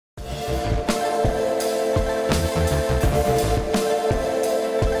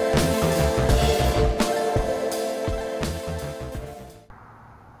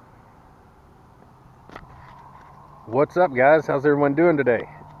What's up, guys? How's everyone doing today?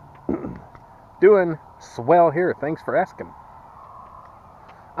 Doing swell here. Thanks for asking.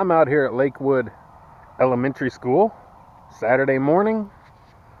 I'm out here at Lakewood Elementary School, Saturday morning.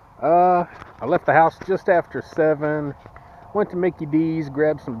 I left the house just after 7. Went to Mickey D's,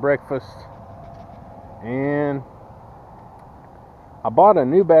 grabbed some breakfast, and I bought a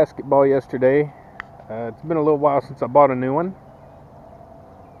new basketball yesterday. It's been a little while since I bought a new one.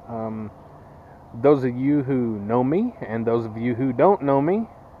 Those of you who know me and those of you who don't know me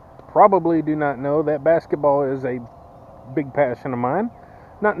probably do not know that basketball is a big passion of mine.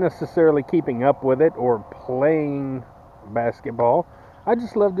 Not necessarily keeping up with it or playing basketball. I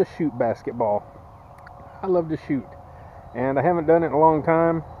just love to shoot basketball. I love to shoot, and I haven't done it in a long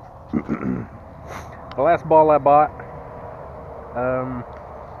time. The last ball I bought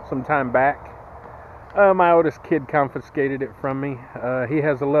some time back, my oldest kid confiscated it from me. He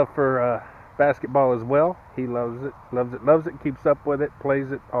has a love for basketball as well. He loves it, keeps up with it,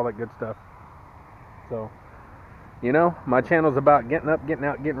 plays it, all that good stuff. So, you know, my channel's about getting up, getting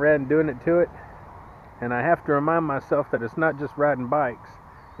out, getting red, and doing it to it. And I have to remind myself that it's not just riding bikes,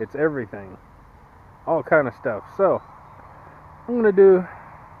 it's everything. All kind of stuff. So, I'm going to do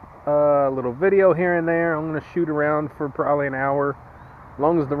a little video here and there. I'm going to shoot around for probably an hour. As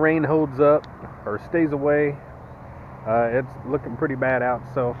long as the rain holds up or stays away. It's looking pretty bad out,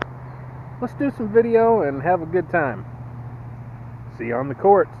 so let's do some video and have a good time. See you on the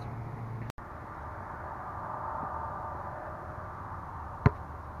courts.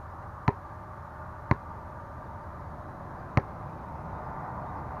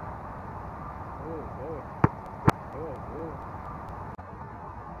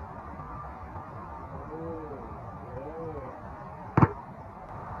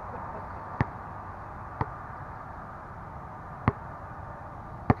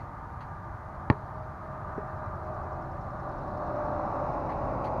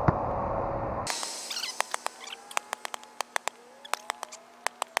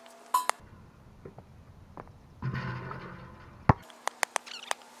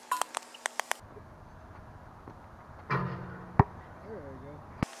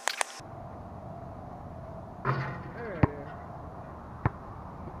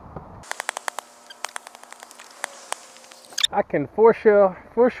 I can for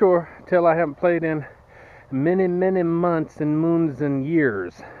sure tell I haven't played in many months and moons and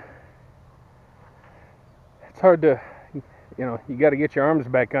years. It's hard to, you know, you got to get your arms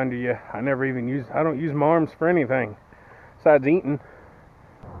back under you. I don't use my arms for anything besides eating.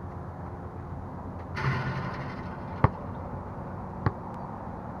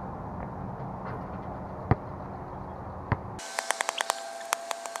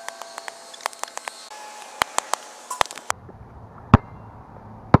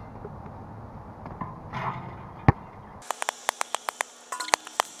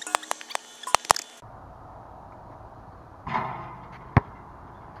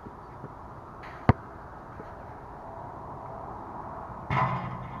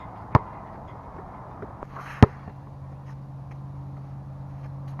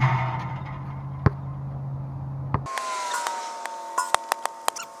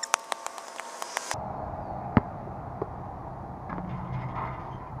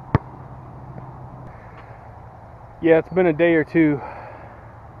 Yeah, it's been a day or two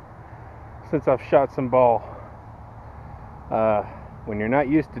since I've shot some ball. When you're not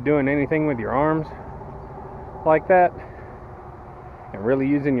used to doing anything with your arms like that, and really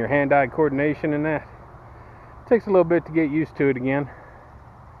using your hand-eye coordination and that, it takes a little bit to get used to it again.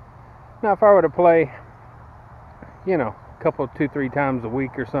 Now, if I were to play, you know, a couple, 2-3 times a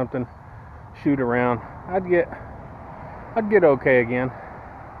week or something, shoot around, I'd get okay again.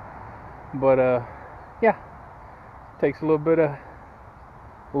 But yeah. Takes a little bit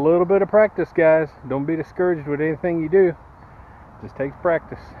of practice, guys. Don't be discouraged with anything you do. It just takes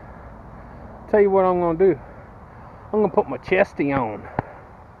practice. Tell you what I'm gonna do. I'm gonna put my chesty on.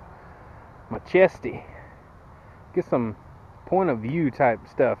 My chesty. Get some point of view type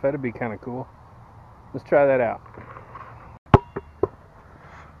stuff. That'd be kind of cool. Let's try that out.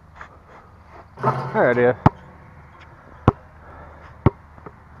 There it is.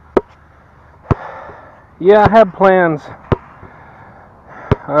 Yeah, I have plans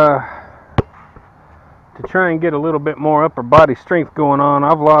to try and get a little bit more upper body strength going on.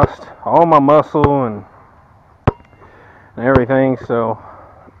 I've lost all my muscle and everything, so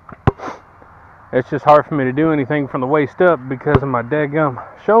it's just hard for me to do anything from the waist up because of my daggum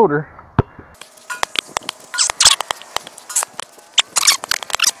shoulder.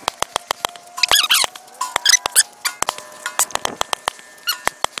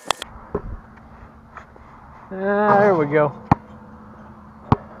 There we go.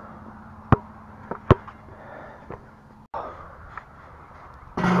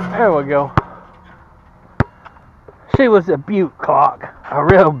 There we go. She was a beaut clock. A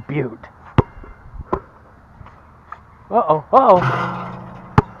real beaut. Uh-oh, uh-oh.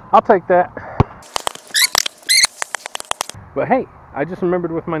 I'll take that. But hey, I just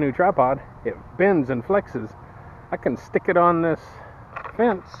remembered with my new tripod, it bends and flexes. I can stick it on this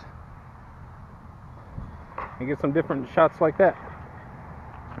fence and get some different shots like that.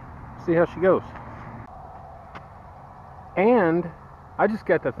 See how she goes. And I just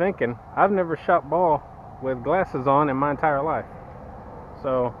got to thinking, I've never shot ball with glasses on in my entire life.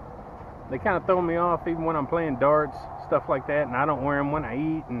 So they kind of throw me off even when I'm playing darts, stuff like that, and I don't wear them when I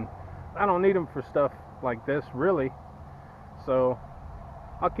eat, and I don't need them for stuff like this, really. So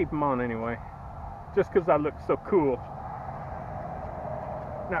I'll keep them on anyway, just because I look so cool.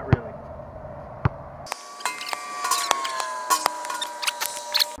 Not really.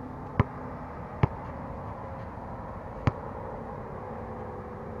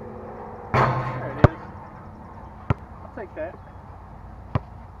 There it is. I'll take that.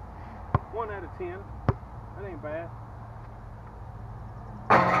 1 out of 10. That ain't bad.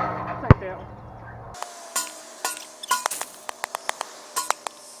 I'll take that one.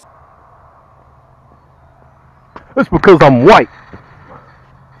 That's because I'm white.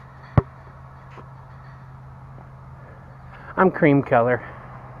 I'm cream color.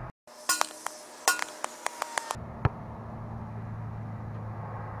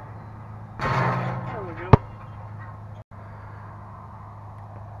 There we go.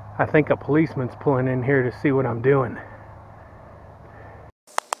 I think a policeman's pulling in here to see what I'm doing.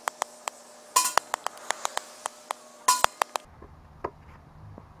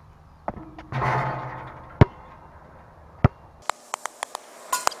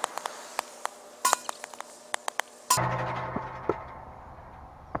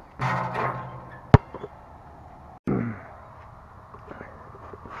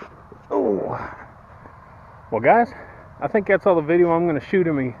 Oh. Well guys, I think that's all the video I'm going to shoot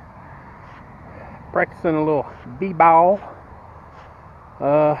of me practicing a little b-ball.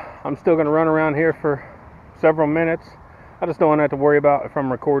 I'm still going to run around here for several minutes. I just don't want to have to worry about if I'm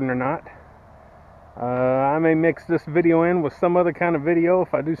recording or not. I may mix this video in with some other kind of video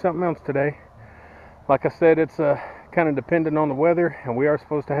if I do something else today. Like I said, it's kind of dependent on the weather, and we are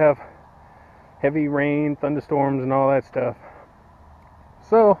supposed to have heavy rain, thunderstorms, and all that stuff.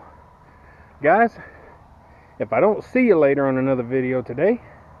 So, guys, if I don't see you later on another video today,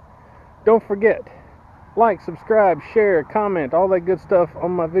 don't forget, like, subscribe, share, comment, all that good stuff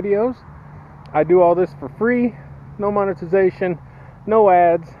on my videos. I do all this for free, no monetization, no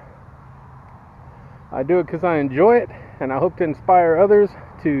ads. I do it because I enjoy it, and I hope to inspire others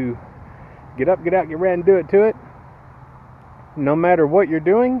to get up, get out, get ready, and do it to it. No matter what you're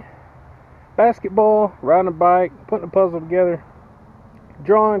doing, basketball, riding a bike, putting a puzzle together,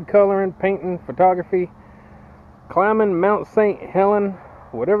 drawing, coloring, painting, photography, climbing Mount St. Helen,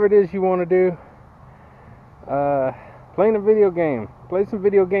 whatever it is you want to do, playing a video game, play some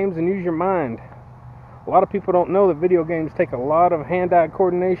video games and use your mind. A lot of people don't know that video games take a lot of hand-eye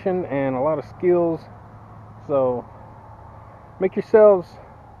coordination and a lot of skills. So make yourselves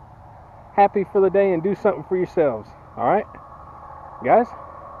happy for the day and do something for yourselves. Alright? Guys,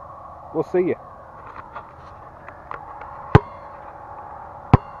 we'll see you.